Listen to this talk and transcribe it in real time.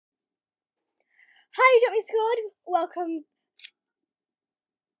Hi, AdoptMe Squad. Welcome.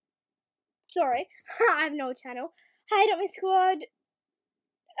 Sorry, I have no channel. Hi, AdoptMe Squad.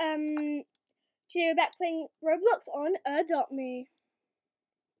 Today we're back playing Roblox on Adopt Me.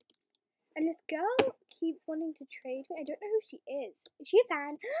 And this girl keeps wanting to trade me. I don't know who she is. Is she a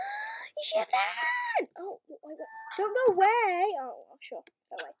fan? Is she a fan? Oh, wait. Don't go away. Oh, sure.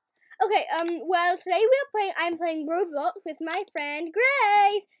 Go away. Okay, well, today I'm playing Roblox with my friend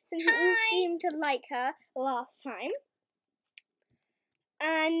Grace, since you all seemed to like her last time.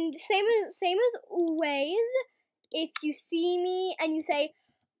 And same as always, if you see me and you say,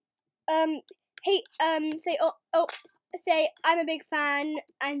 hey, say I'm a big fan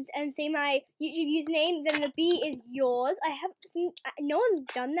and say my YouTube username, then the B is yours. I haven't seen, no one's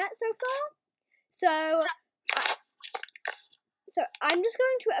done that so far. So I'm just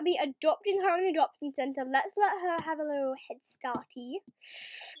going to be adopting her in the adoption center. Let's let her have a little head starty.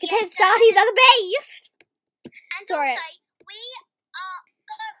 Because head starties are the best! And Sorry. Also,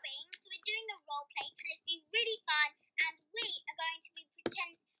 we're doing a role play and it's been really fun, and we are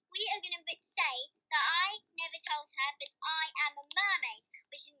going to say that I never told her that I am a mermaid,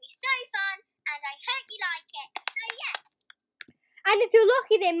 which is going to be so fun, and I hope you like it. So yeah. And if you're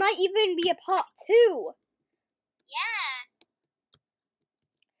lucky, there might even be a part 2. Yeah.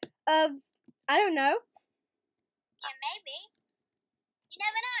 I don't know. Yeah, maybe. You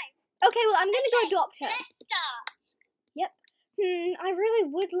never know. Okay, well, I'm gonna go adopt her. Let's start. Yep. I really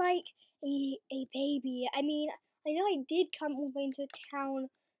would like a baby. I mean, I know I did come all the way into town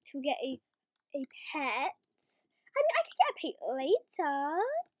to get a pet. I mean, I could get a pet later.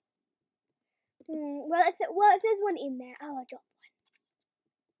 Well, if there's one in there, I'll adopt one.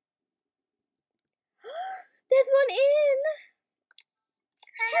 There's one in.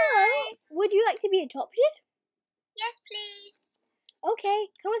 Hello. Would you like to be adopted? Yes, please. Okay,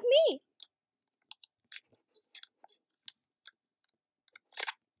 come with me.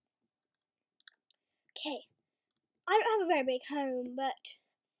 Okay. I don't have a very big home, but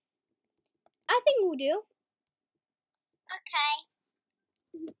I think we'll do. Okay.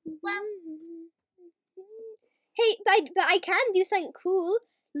 Well. Hey, but I can do something cool.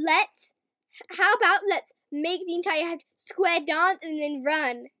 How about let's make the entire square dance and then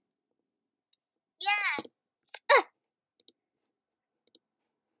run. Yeah.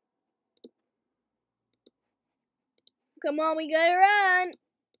 Come on, we gotta run.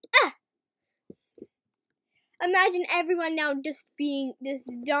 Imagine everyone now just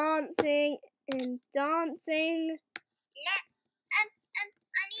dancing and dancing. I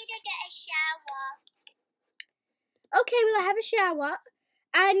need to get a shower. Okay, well, I have a shower.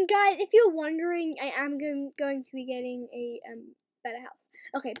 And guys, if you're wondering, I am going to be getting a better house.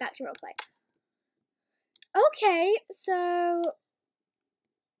 Okay, back to roleplay. Okay, so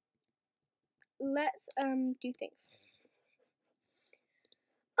let's do things.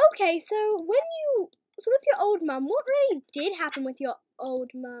 Okay, so with your old mum, what really did happen with your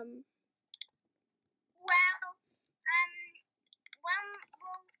old mum?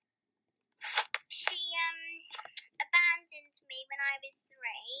 She abandoned me when I was 3,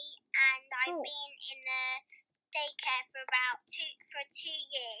 and I've been in the daycare for about 2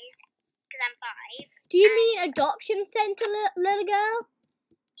 years because I'm 5. Do you mean adoption center, little girl?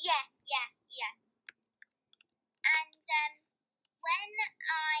 Yeah.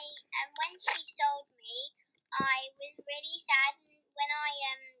 And when she sold me, I was really sad.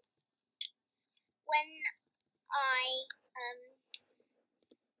 And when I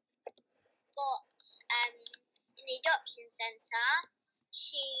got in the adoption centre,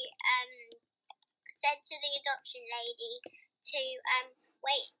 she said to the adoption lady to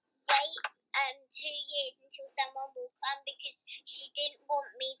wait 2 years until someone will come, because she didn't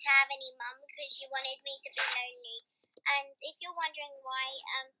want me to have any mum, because she wanted me to be lonely. And if you're wondering why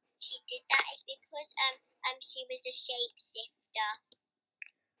she did that, it's because she was a shapeshifter.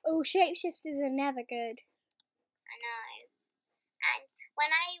 Oh, shapeshifters are never good. I know. And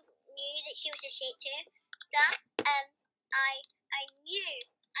when I knew that she was a shapeshifter, I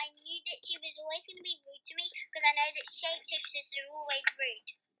knew that she was always going to be rude to me, because I know that shapeshifters are always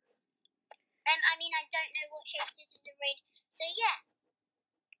rude. I mean, I don't know what shapeshifters are rude, so yeah.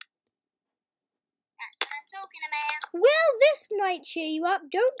 That's what I'm talking about. Well, this might cheer you up.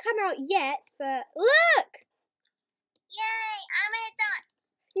 Don't come out yet, but look! Yay, I'm gonna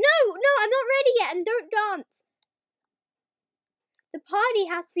dance. No, I'm not ready yet, and don't dance. The party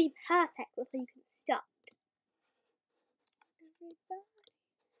has to be perfect before you can start.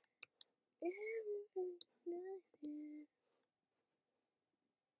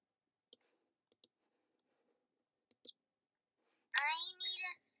 I need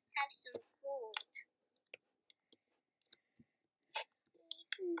to have some food.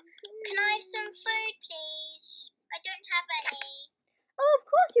 some food, please? I don't have any. Oh, of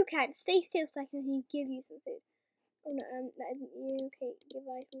course you can. Stay still so I can give you some food. Oh no, that isn't you. Okay, give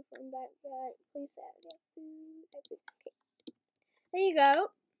item from back. Please set food. Okay. There you go.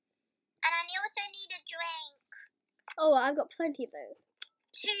 And I also need a drink. Oh, well, I've got plenty of those.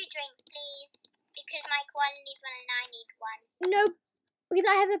 2 drinks, please. Because my koala needs one and I need one. No, because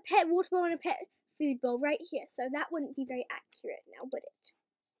I have a pet water bowl and a pet food bowl right here, so that wouldn't be very accurate now, would it?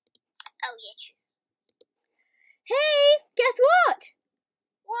 Oh, yeah, true. Hey, guess what?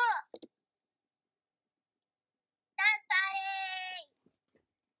 What? That's Daddy!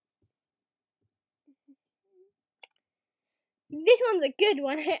 This one's a good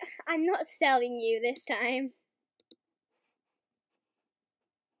one. I'm not selling you this time.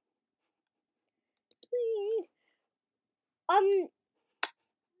 Sweet. I'm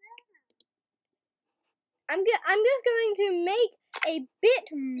just going to make a bit.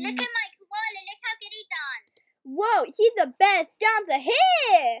 Look at my koala. Look how good he dances. Whoa, he's the best dancer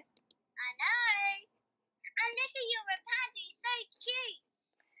here. I know. And look at your rapunzel. He's so cute.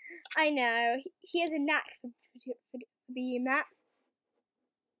 I know. He has a knack for being that.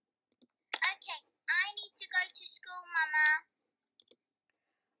 Okay, I need to go to school, Mama.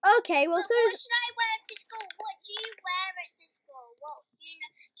 Okay, well, But what should I wear to school? What do you wear at the school? What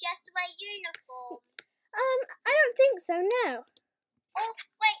just to wear uniform? I don't think so, no. Oh,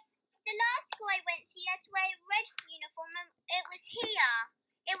 wait. The last school I went to, you had to wear a red uniform, and it was here.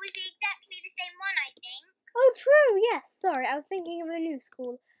 It was exactly the same one, I think. Oh, true, yes. Sorry, I was thinking of a new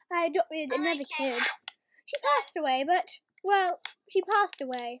school. I adopted another kid. She passed away, but, well, she passed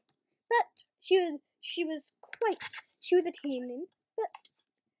away. But she was a teen, but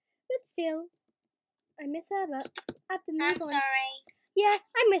still, I miss her, but I have to move on. I'm sorry. Yeah,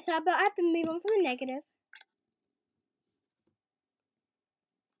 I miss her, but I have to move on from the negative.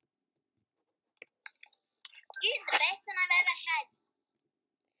 You're the best one I've ever had.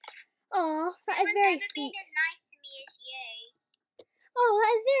 Oh, that is No very one's ever sweet. been as nice to me as you. Oh,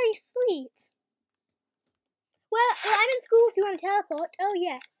 that is very sweet. Well, I'm in school if you want to teleport. Oh,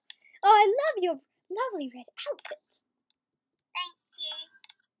 yes. Oh, I love your lovely red outfit. Thank you.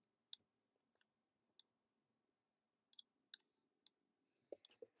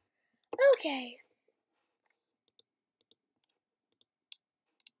 Okay.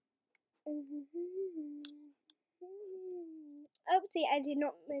 Oopsie, I did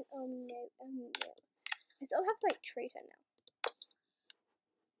not make. Oh no. I still have to like trade her now.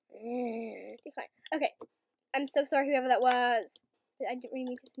 Decline. Okay. I'm so sorry, whoever that was. But I didn't really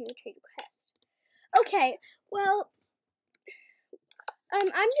mean to send you a trade request. Okay. Well. I'm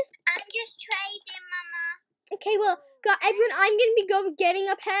just trading, Mama. Okay. Well, everyone, I'm gonna be getting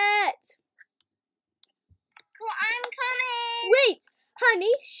a pet. Cool, I'm coming. Wait,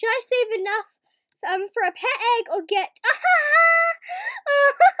 honey. Should I save enough for a pet egg or get?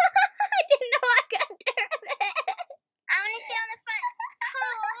 I didn't know I could do this. I want to sit on the front.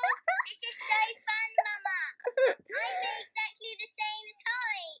 Cool. This is so fun, Mama. I'm exactly the same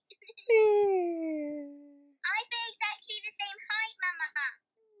height. I'm exactly the same height, Mama.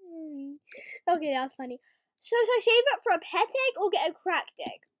 Okay, that was funny. So should I save up for a pet egg or get a cracked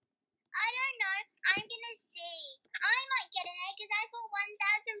egg? I don't know. I'm gonna see. I might get an egg because I've got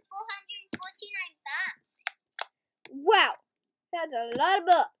 1,449 bucks. Wow, that's a lot of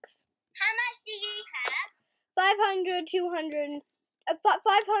bucks. How much do you have? 500, 200,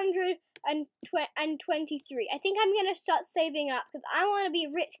 523. I think I'm gonna start saving up because I want to be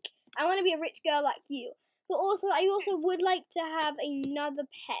rich. I want to be a rich girl like you. But also, I also would like to have another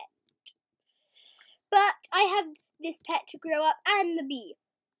pet. But I have this pet to grow up and the bee.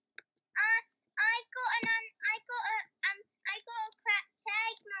 I got a cracked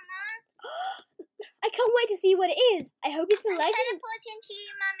egg, Mama. I can't wait to see what it is. I hope it's a I'm legend. teleporting to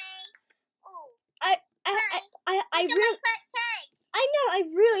you, Mummy. Oh. I really. Cracked egg. I know. I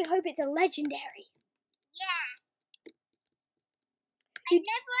really hope it's a legendary. Yeah. I've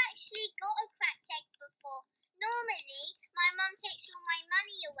never actually got a cracked egg before. Normally, my mum takes all my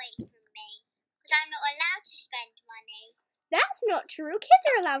money away from me because I'm not allowed to spend money. That's not true. Kids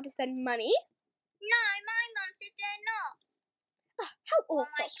are allowed to spend money. No, my mum said they're not. Oh, how awful. Or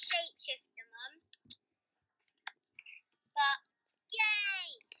my shapeshifter mum. But,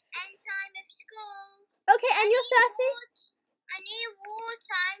 yay! End time of school. Okay, and you're thirsty? I need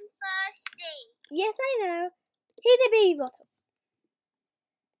water. I'm thirsty. Yes, I know. Here's a baby bottle.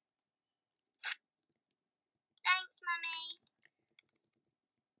 Thanks, Mummy.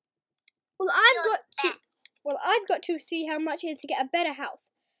 Well, I've got to see how much it is to get a better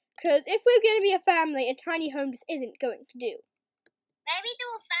house. Because if we're going to be a family, a tiny home just isn't going to do. Maybe do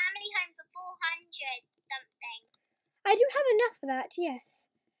a family home for 400 something. I do have enough for that, yes.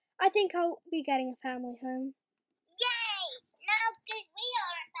 I think I'll be getting a family home. Yay! Now, because we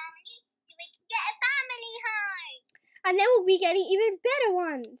are a family, so we can get a family home. And then we'll be getting even better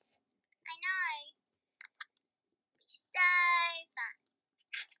ones. I know. It's so fun.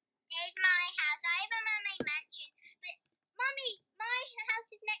 Here's my house. I have a mermaid mansion, but Mummy, my house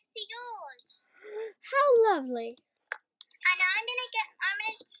is next to yours. How lovely. And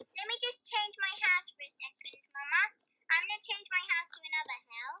let me just change my house for a second, Mama. I'm gonna change my house to another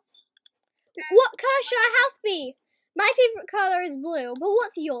house. What colour should our house be? My favourite colour is blue, but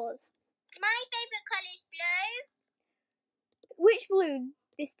what's yours? My favourite colour is blue. Which blue?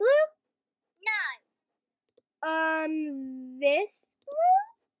 This blue? No. This blue?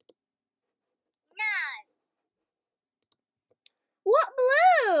 No. What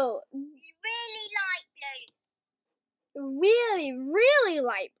blue? Really light blue. Really, really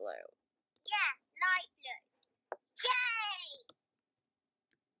light blue. Yeah, light blue. Yay!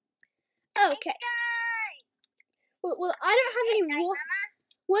 Okay. Let's go. Well, I don't have any Right, water. Mama.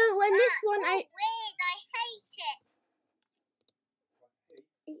 Well, when this one, weird. I hate it.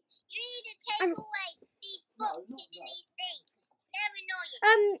 You need to take away these boxes and these things. They're annoying.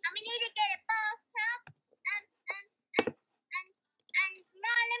 And we need to get a bathtub. And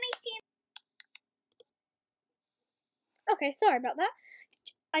now let me see. Okay, sorry about that.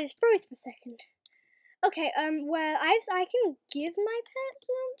 I just froze for a second. Okay, well, I can give my pet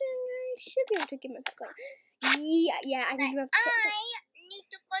something. I should be able to give my pet something. Yeah, I can give my pet something. I need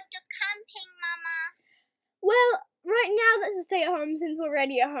to go to camping, Mama. Well, right now, let's just stay at home since we're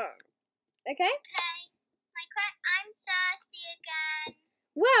already at home. Okay? Okay. I'm thirsty again.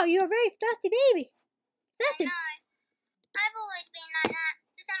 Wow, you're a very thirsty baby. Thirsty. I know. I've always been like that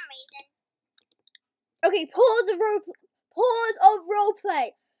for some reason. Okay, pause of role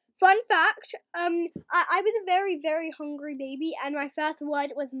play. Fun fact, I was a very, very hungry baby, and my first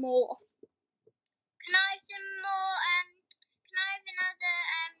word was more. Can I have some more, can I have another,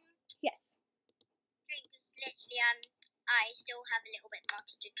 Yes. drink? Because literally, I still have a little bit more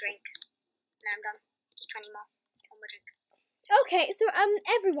to drink. And I'm done. Just 20 more. One more drink. Okay, so,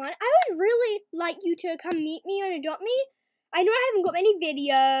 everyone, I would really like you to come meet me on Adopt Me. I know I haven't got many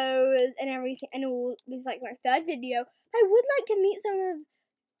videos and everything, and all, this is like my third video. I would like to meet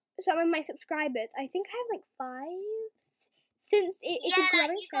some of my subscribers. I think I have like 5, since it's a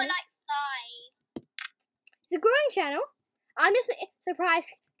growing you channel. got like 5. It's a growing channel. I'm just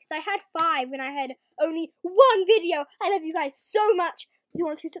surprised because I had 5 and I had only 1 video. I love you guys so much. If you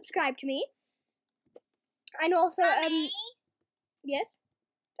want to subscribe to me. And also, Mommy, yes?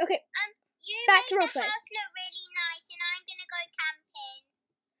 Okay, you back to made roleplay. the house look really nice, and I'm gonna go camping.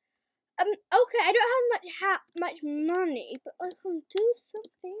 Okay, I don't have much money, but I can do some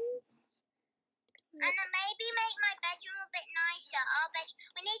things. And maybe make my bedroom a bit nicer. Our bed.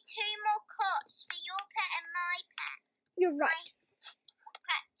 We need 2 more cots for your pet and my pet. You're right. My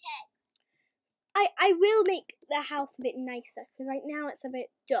pet Ted. I will make the house a bit nicer, because right now it's a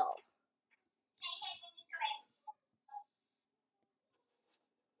bit dull.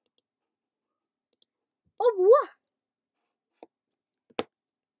 Oh, what?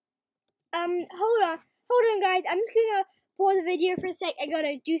 Hold on, guys. I'm just gonna pause the video for a sec. I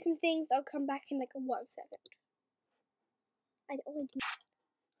gotta do some things. I'll come back in like 1 second.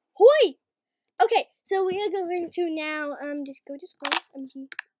 Hoi! Okay, so we are going to now just go to school and be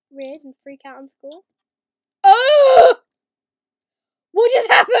weird and freak out in school. Oh! What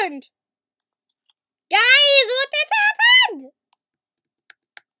just happened? Guys, what just happened?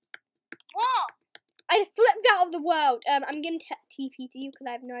 What? I just flipped out of the world. I'm gonna TP to you because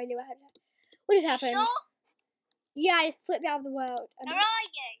I have no idea what happened. What just happened? Sure? Yeah, I just flipped out of the world. Where are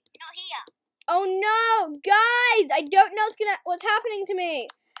you? Not here. Oh no, guys! I don't know what's happening to me.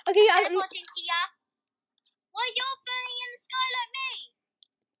 Okay, Teleporting to ya. Well, you're burning in the sky like me.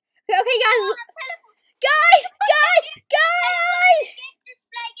 okay, guys. Oh, I'm teleporting. Guys! Gift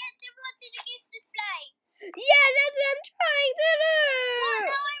display. Get everyone to the gift display. Yeah, that's what I'm trying to do. Oh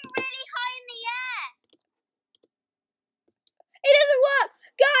no, I'm really high in the air. It doesn't work.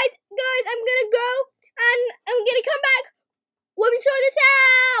 Guys, I'm gonna go and I'm gonna come back when we sort this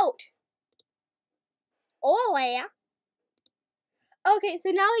out. Oh yeah. Okay, so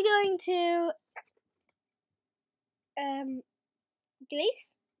now we're going to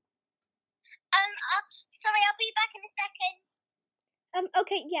Grace. Sorry, I'll be back in a second.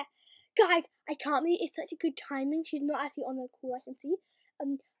 Okay, yeah. Guys, I can't believe it's such a good timing. She's not actually on the call, I can see.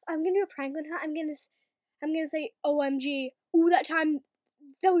 I'm gonna do a prank on her. I'm gonna say OMG. All that time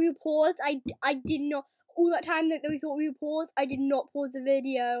that we paused, I did not. All that time that we thought we would pause, I did not pause the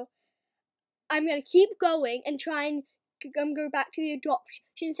video. I'm gonna keep going and try and go back to the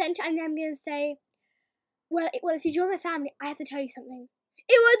adoption center, and then I'm gonna say, well, if you join my family, I have to tell you something.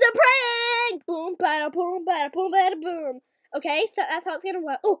 It was a prank! Boom, bada, boom, bada, boom, bada, boom. Okay, so that's how it's gonna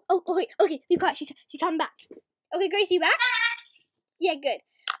work. Okay, be quiet. She come back. Okay, Grace, you back? Yeah, good.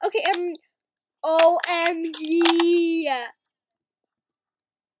 Okay, OMG.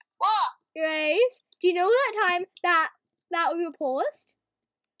 What? Grace, do you know that time that we were paused?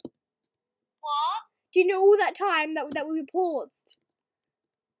 What? Do you know all that time that we were paused?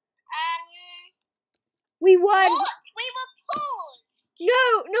 We weren't. What? We were paused.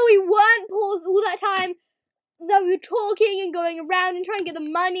 No, we weren't paused all that time that we were talking and going around and trying to get the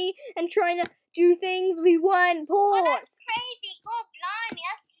money and trying to do things. We weren't paused. Oh, that's crazy. God blimey,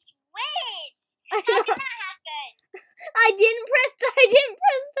 that's just weird. How can that happen? I didn't press the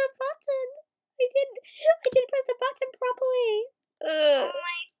button. I didn't press the button properly. Oh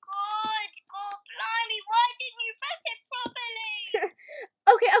my God, God blimey, why didn't you press it properly?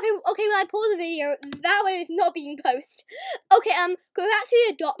 Okay, well I paused the video, that way it's not being posted. Okay, go back to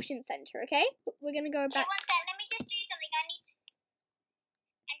the adoption center, okay? We're gonna go back. Okay, one sec, let me just do something.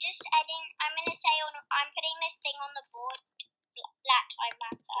 I'm just adding, I'm putting this thing on the board. Black Lives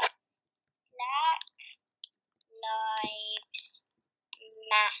Matter. Black Lives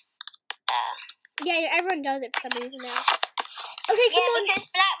Matter. Yeah, everyone does it for some reason now. Okay, come on.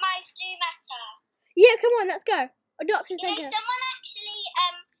 Because Black Lives do matter. Yeah, come on, let's go. Adoption You know, center. someone actually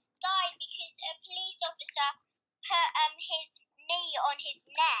died because a police officer put his knee on his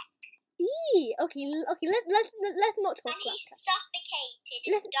neck. Okay, let's not talk And about he that. suffocated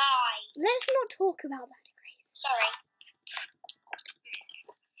and died. Let's not talk about that, Grace. Sorry.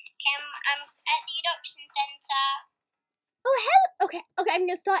 I'm at the adoption centre. Oh, hell. Okay, I'm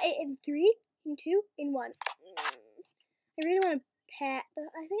gonna start it in 3, in 2, in 1. I really want a pet, but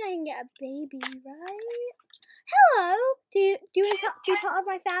I think I can get a baby, right? Hello. Do you want to be part of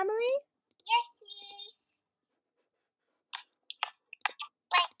my family? Yes, please.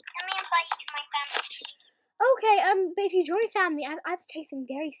 Wait, let me invite you to my family, please. Okay, but if you join family, I have to tell you something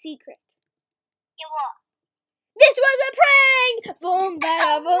very secret. Yeah, what? This was a prank! Boom,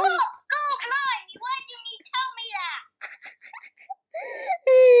 bada, boom. What? Oh, blimey, why didn't you tell me that?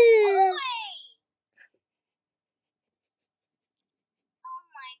 Oi! Oh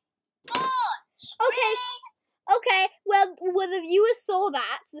my God. Okay. Really? Okay, well, the viewers saw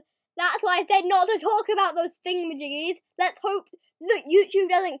that. That's why I said not to talk about those thingamajiggies. Let's hope that YouTube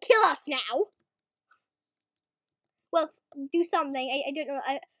doesn't kill us now. Well, do something. I don't know.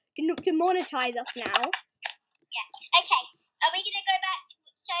 Demonetize us now. Yeah. Okay. Are we gonna go back?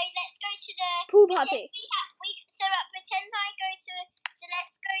 So let's go to the Pool party. Pretend I go to. So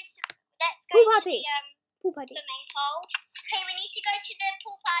let's go Pool to party. the Pool party. swimming pool. Okay, we need to go to the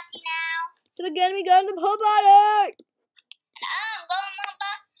pool party now. So we're gonna be going to the pool party. And I'm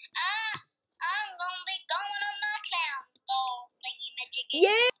gonna be going on my clown doll thingy magic.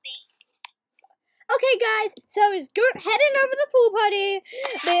 Yeah. Okay, guys. So it's heading over the pool party.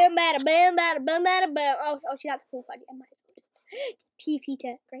 Bam, bada, bam, bada, bam, bada, bam. Oh, see, that's the pool party. I might as well just TP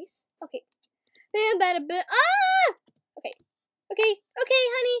to Grace. Okay. Bam, bada, bam. Ah! Okay,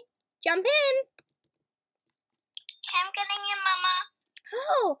 honey. Jump in. I'm getting in, Mama.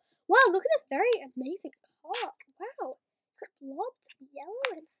 Oh, wow, look at this very amazing cock. Wow. It's got blobs of yellow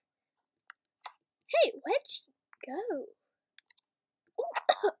in it. Hey, where'd she go?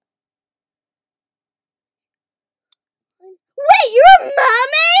 Wait, you're a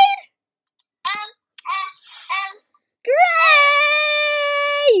mermaid?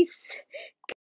 Grace!